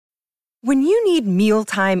When you need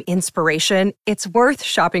mealtime inspiration, it's worth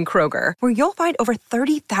shopping Kroger, where you'll find over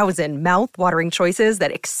 30,000 mouth-watering choices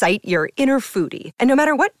that excite your inner foodie. And no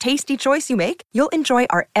matter what tasty choice you make, you'll enjoy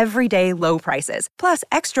our everyday low prices, plus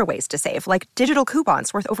extra ways to save, like digital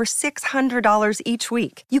coupons worth over $600 each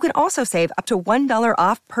week. You can also save up to $1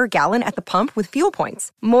 off per gallon at the pump with fuel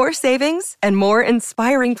points. More savings and more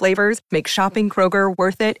inspiring flavors make shopping Kroger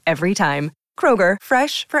worth it every time. Kroger,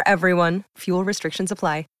 fresh for everyone. Fuel restrictions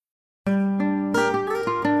apply.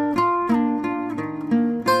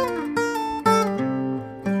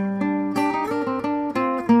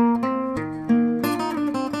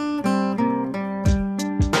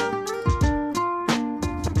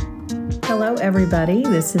 Hello, everybody.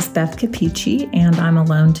 This is Beth Capici, and I'm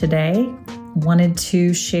alone today. Wanted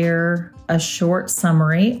to share a short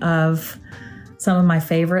summary of some of my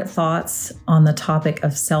favorite thoughts on the topic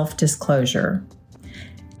of self-disclosure.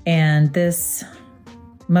 And this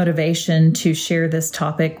motivation to share this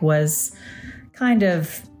topic was kind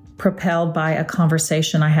of propelled by a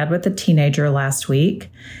conversation I had with a teenager last week.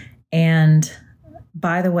 And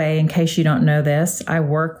by the way, in case you don't know this, I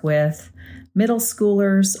work with middle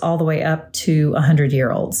schoolers all the way up to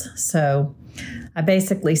 100-year-olds. So I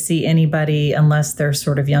basically see anybody unless they're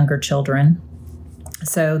sort of younger children.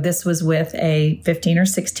 So this was with a 15 or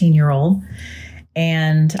 16-year-old.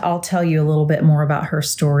 And I'll tell you a little bit more about her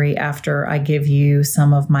story after I give you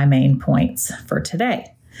some of my main points for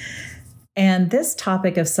today. And this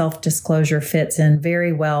topic of self-disclosure fits in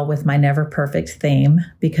very well with my Never Perfect theme,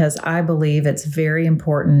 because I believe it's very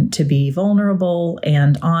important to be vulnerable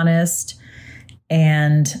and honest,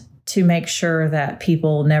 and to make sure that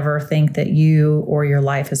people never think that you or your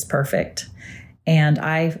life is perfect. And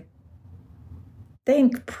I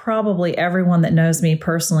think probably everyone that knows me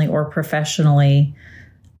personally or professionally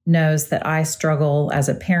knows that I struggle as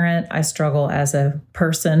a parent, I struggle as a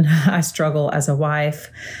person, I struggle as a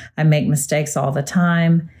wife, I make mistakes all the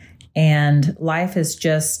time, and life is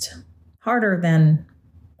just harder than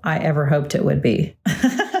I ever hoped it would be.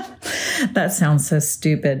 That sounds so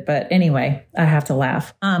stupid, but anyway, I have to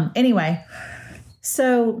laugh.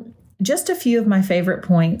 So just a few of my favorite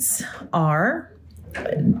points are,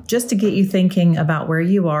 just to get you thinking about where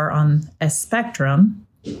you are on a spectrum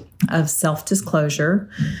of self-disclosure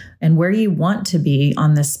and where you want to be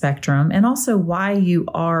on this spectrum, and also why you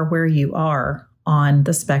are where you are on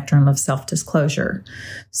the spectrum of self-disclosure.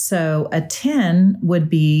 So a 10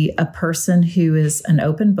 would be a person who is an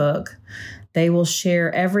open book. They will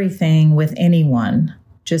share everything with anyone,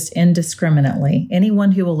 just indiscriminately.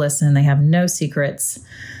 Anyone who will listen, they have no secrets.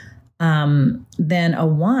 Then a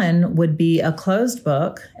 1 would be a closed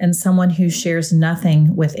book and someone who shares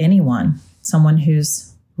nothing with anyone, someone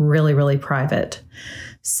who's really, really private.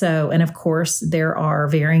 So, and of course, there are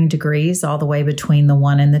varying degrees all the way between the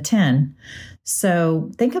 1 and the 10.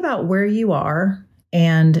 So think about where you are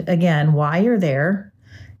and, again, why you're there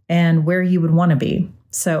and where you would want to be.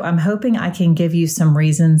 So I'm hoping I can give you some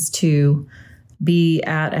reasons to be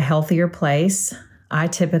at a healthier place. I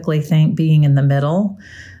typically think being in the middle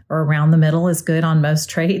or around the middle is good on most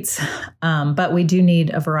traits, but we do need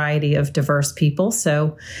a variety of diverse people.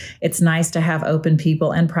 So it's nice to have open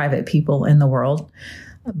people and private people in the world.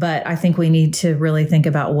 But I think we need to really think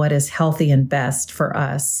about what is healthy and best for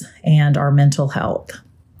us and our mental health.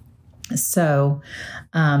 So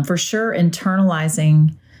for sure,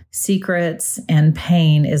 internalizing secrets and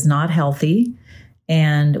pain is not healthy.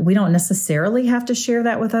 And we don't necessarily have to share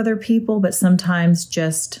that with other people, but sometimes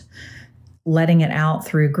just letting it out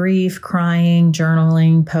through grief, crying,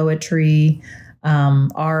 journaling, poetry,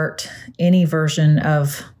 art, any version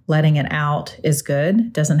of letting it out is good.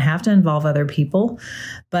 It doesn't have to involve other people,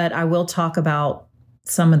 but I will talk about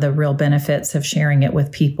some of the real benefits of sharing it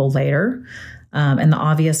with people later. And the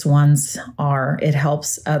obvious ones are it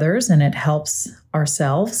helps others and it helps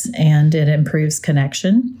ourselves and it improves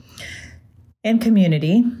connection and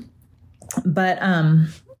community. But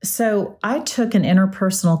so I took an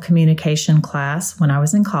interpersonal communication class when I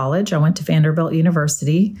was in college. I went to Vanderbilt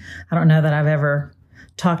University. I don't know that I've ever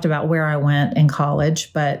talked about where I went in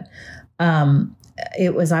college, but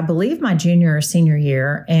it was, I believe, my junior or senior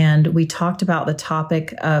year. And we talked about the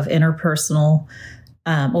topic of interpersonal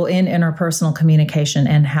communication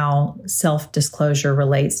and how self-disclosure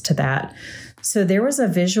relates to that. So there was a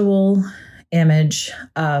visual image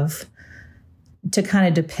to kind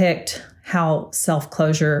of depict how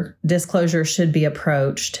disclosure should be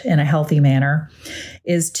approached in a healthy manner,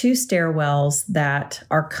 is 2 stairwells that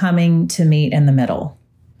are coming to meet in the middle,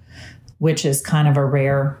 which is kind of a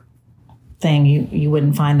rare thing. You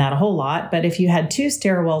wouldn't find that a whole lot, but if you had 2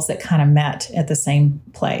 stairwells that kind of met at the same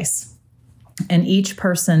place. And each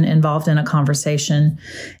person involved in a conversation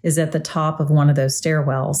is at the top of one of those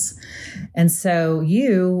stairwells. And so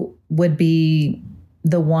you would be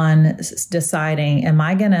the one deciding, am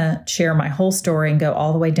I going to share my whole story and go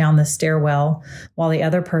all the way down the stairwell while the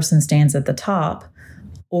other person stands at the top?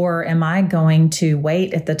 Or am I going to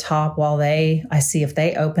wait at the top while I see if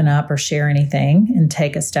they open up or share anything and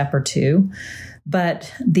take a step or two?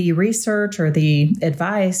 But the research or the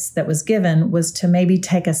advice that was given was to maybe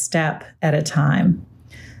take a step at a time,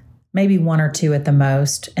 maybe one or two at the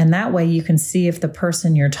most. And that way you can see if the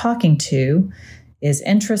person you're talking to is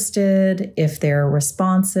interested, if they're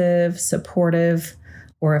responsive, supportive,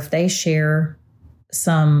 or if they share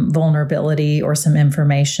some vulnerability or some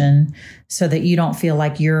information so that you don't feel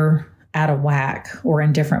like you're out of whack or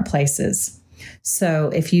in different places. So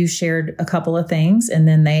if you shared a couple of things and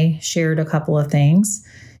then they shared a couple of things,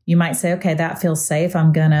 you might say, okay, that feels safe.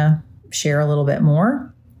 I'm going to share a little bit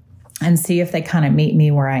more and see if they kind of meet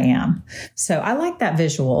me where I am. So I like that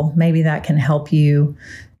visual. Maybe that can help you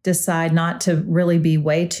decide not to really be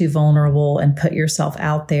way too vulnerable and put yourself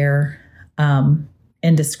out there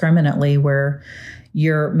indiscriminately where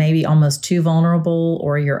you're maybe almost too vulnerable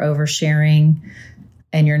or you're oversharing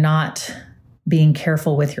and you're not being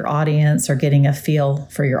careful with your audience or getting a feel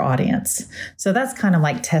for your audience. So that's kind of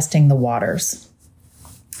like testing the waters.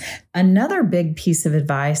 Another big piece of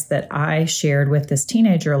advice that I shared with this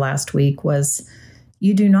teenager last week was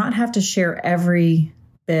you do not have to share every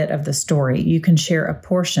bit of the story. You can share a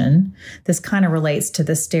portion. This kind of relates to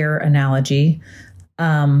the stair analogy.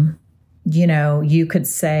 You could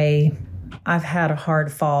say, I've had a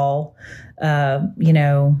hard fall,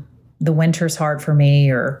 the winter's hard for me,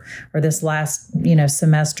 or this last,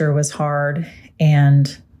 semester was hard,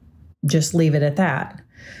 and just leave it at that.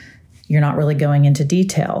 You're not really going into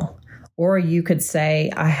detail. Or you could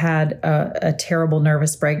say, I had a terrible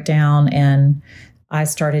nervous breakdown and I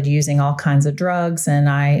started using all kinds of drugs and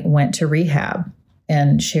I went to rehab,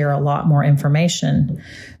 and share a lot more information.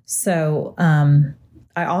 So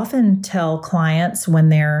I often tell clients when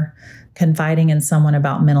they're confiding in someone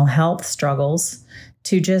about mental health struggles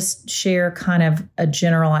to just share kind of a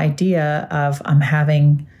general idea of I'm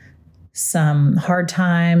having some hard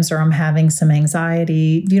times or I'm having some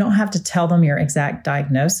anxiety. You don't have to tell them your exact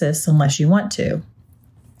diagnosis unless you want to.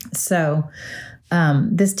 So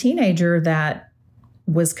this teenager that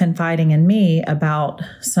was confiding in me about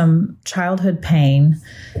some childhood pain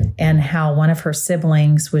and how one of her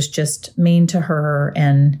siblings was just mean to her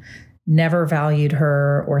and never valued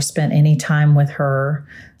her or spent any time with her.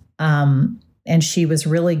 And she was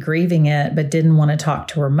really grieving it, but didn't want to talk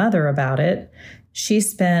to her mother about it. She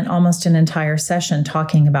spent almost an entire session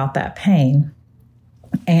talking about that pain.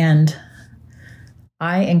 And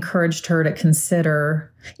I encouraged her to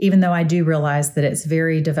consider, even though I do realize that it's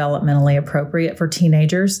very developmentally appropriate for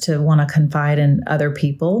teenagers to want to confide in other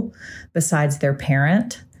people besides their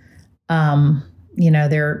parent.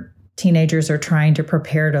 Their teenagers are trying to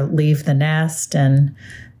prepare to leave the nest and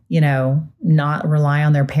not rely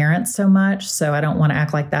on their parents so much. So I don't want to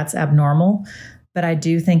act like that's abnormal, but I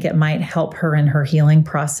do think it might help her in her healing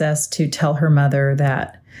process to tell her mother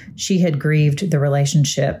that she had grieved the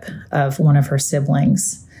relationship of one of her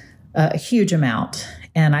siblings a huge amount.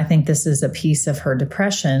 And I think this is a piece of her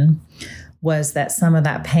depression, was that some of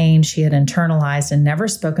that pain she had internalized and never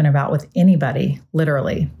spoken about with anybody,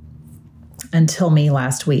 literally, until me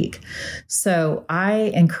last week. So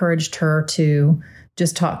I encouraged her to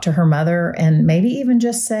just talk to her mother and maybe even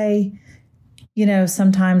just say,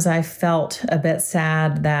 sometimes I felt a bit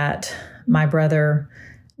sad that my brother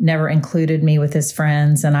never included me with his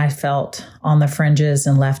friends and I felt on the fringes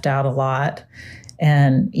and left out a lot,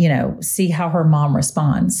 and, see how her mom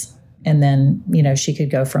responds. And then, she could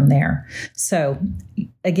go from there. So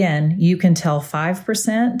again, you can tell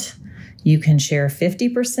 5%, you can share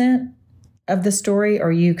 50% of the story,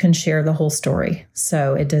 or you can share the whole story.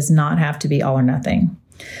 So it does not have to be all or nothing.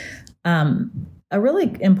 A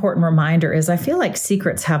really important reminder is I feel like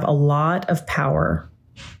secrets have a lot of power,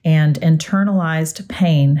 and internalized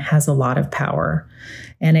pain has a lot of power,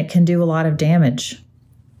 and it can do a lot of damage.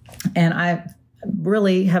 And I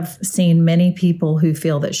really have seen many people who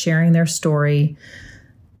feel that sharing their story,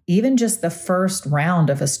 even just the first round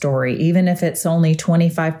of a story, even if it's only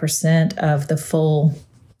 25% of the full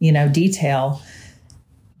detail,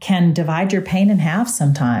 can divide your pain in half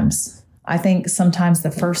sometimes. I think sometimes the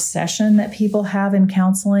first session that people have in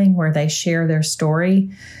counseling where they share their story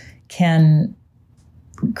can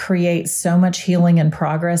create so much healing and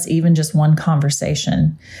progress, even just one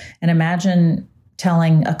conversation. And imagine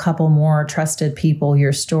telling a couple more trusted people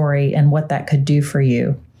your story and what that could do for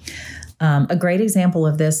you. A great example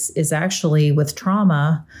of this is actually with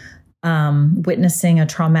trauma, witnessing a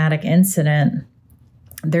traumatic incident.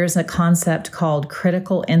 There's a concept called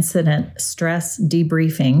critical incident stress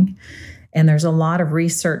debriefing. And there's a lot of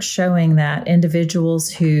research showing that individuals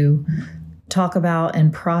who talk about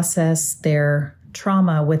and process their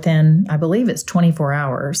trauma within, I believe it's 24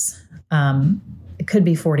 hours. It could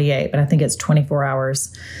be 48, but I think it's 24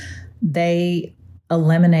 hours. They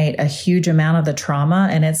eliminate a huge amount of the trauma,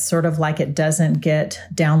 and it's sort of like it doesn't get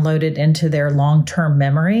downloaded into their long-term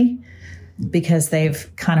memory because they've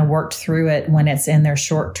kind of worked through it when it's in their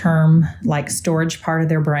short-term, like storage part of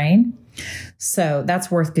their brain. So that's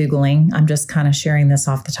worth Googling. I'm just kind of sharing this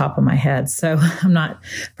off the top of my head. So I'm not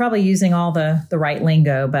probably using all the right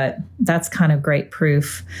lingo, but that's kind of great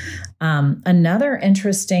proof. Another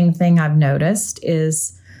interesting thing I've noticed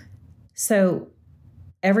is, so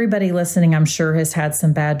everybody listening, I'm sure, has had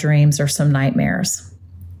some bad dreams or some nightmares.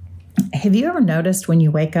 Have you ever noticed when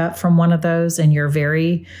you wake up from one of those and you're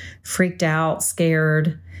very freaked out,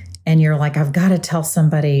 scared, and you're like, I've got to tell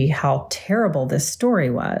somebody how terrible this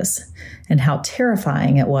story was and how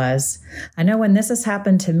terrifying it was? I know when this has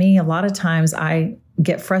happened to me, a lot of times I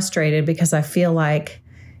get frustrated because I feel like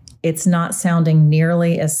it's not sounding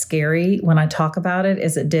nearly as scary when I talk about it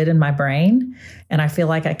as it did in my brain. And I feel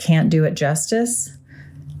like I can't do it justice.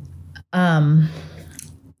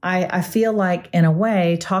 I feel like, in a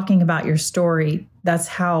way, talking about your story, that's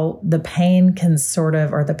how the pain can sort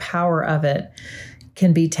of, or the power of it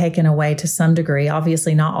can be taken away to some degree.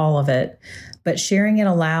 Obviously, not all of it, but sharing it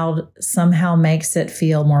aloud somehow makes it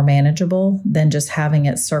feel more manageable than just having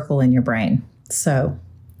it circle in your brain. So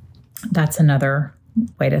that's another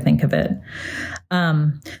way to think of it.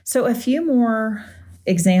 So a few more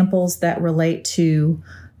examples that relate to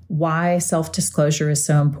why self-disclosure is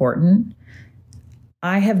so important.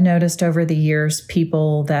 I have noticed over the years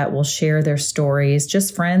people that will share their stories,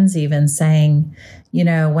 just friends even, saying, you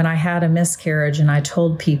know, when I had a miscarriage and I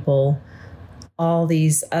told people, all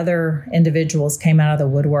these other individuals came out of the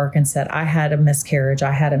woodwork and said, I had a miscarriage, or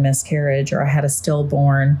I had a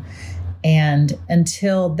stillborn. And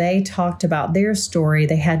until they talked about their story,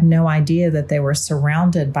 they had no idea that they were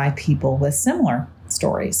surrounded by people with similar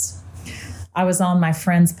stories. I was on my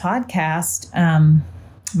friend's podcast,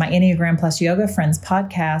 my Enneagram Plus Yoga Friends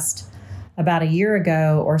podcast, about a year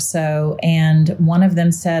ago or so. And one of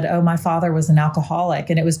them said, oh, my father was an alcoholic.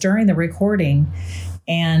 And it was during the recording.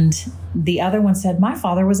 And the other one said, my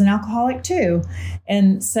father was an alcoholic too.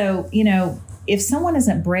 And so, you know, if someone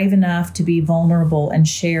isn't brave enough to be vulnerable and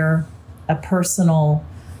share a personal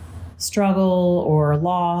struggle or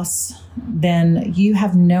loss, then you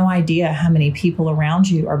have no idea how many people around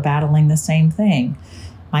you are battling the same thing.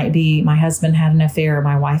 Might be, my husband had an affair,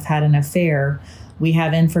 my wife had an affair, we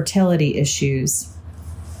have infertility issues.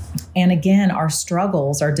 And again, our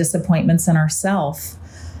struggles, our disappointments in ourselves.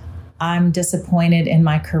 I'm disappointed in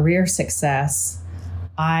my career success.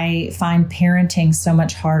 I find parenting so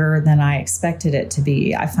much harder than I expected it to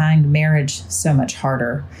be. I find marriage so much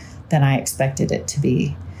harder than I expected it to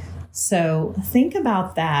be. So think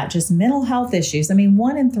about that, just mental health issues. I mean,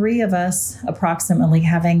 1 in 3 of us approximately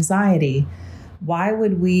have anxiety. Why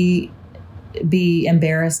would we be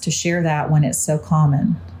embarrassed to share that when it's so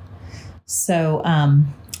common? So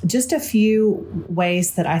just a few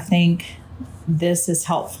ways that I think this is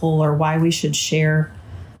helpful, or why we should share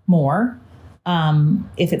more.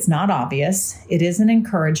 If it's not obvious, it is an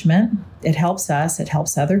encouragement. It helps us. It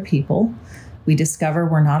helps other people. We discover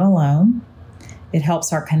we're not alone. It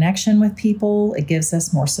helps our connection with people. It gives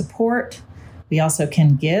us more support. We also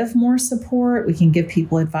can give more support. We can give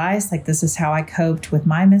people advice, like, this is how I coped with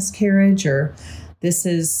my miscarriage, or this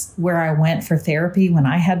is where I went for therapy when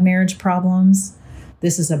I had marriage problems.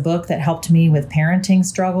 This is a book that helped me with parenting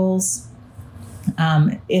struggles.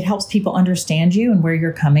 It helps people understand you and where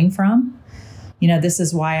you're coming from. You know, this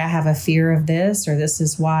is why I have a fear of this, or this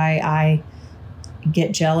is why I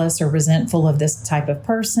get jealous or resentful of this type of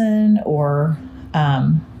person, or,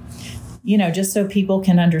 you know, just so people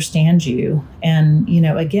can understand you. And, you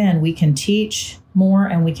know, again, we can teach more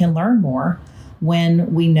and we can learn more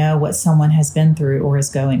when we know what someone has been through or is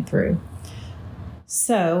going through.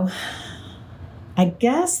 So I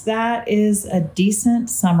guess that is a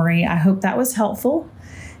decent summary. I hope that was helpful.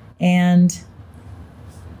 And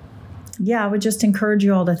yeah, I would just encourage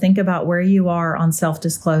you all to think about where you are on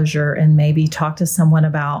self-disclosure and maybe talk to someone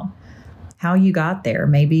about how you got there.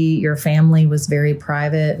 Maybe your family was very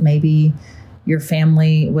private. Maybe your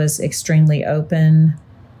family was extremely open.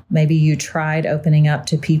 Maybe you tried opening up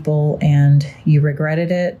to people and you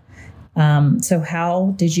regretted it. So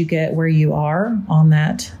how did you get where you are on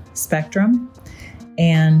that spectrum?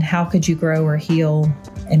 And how could you grow or heal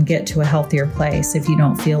and get to a healthier place if you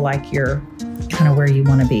don't feel like you're kind of where you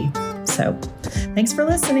want to be? So thanks for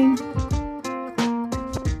listening.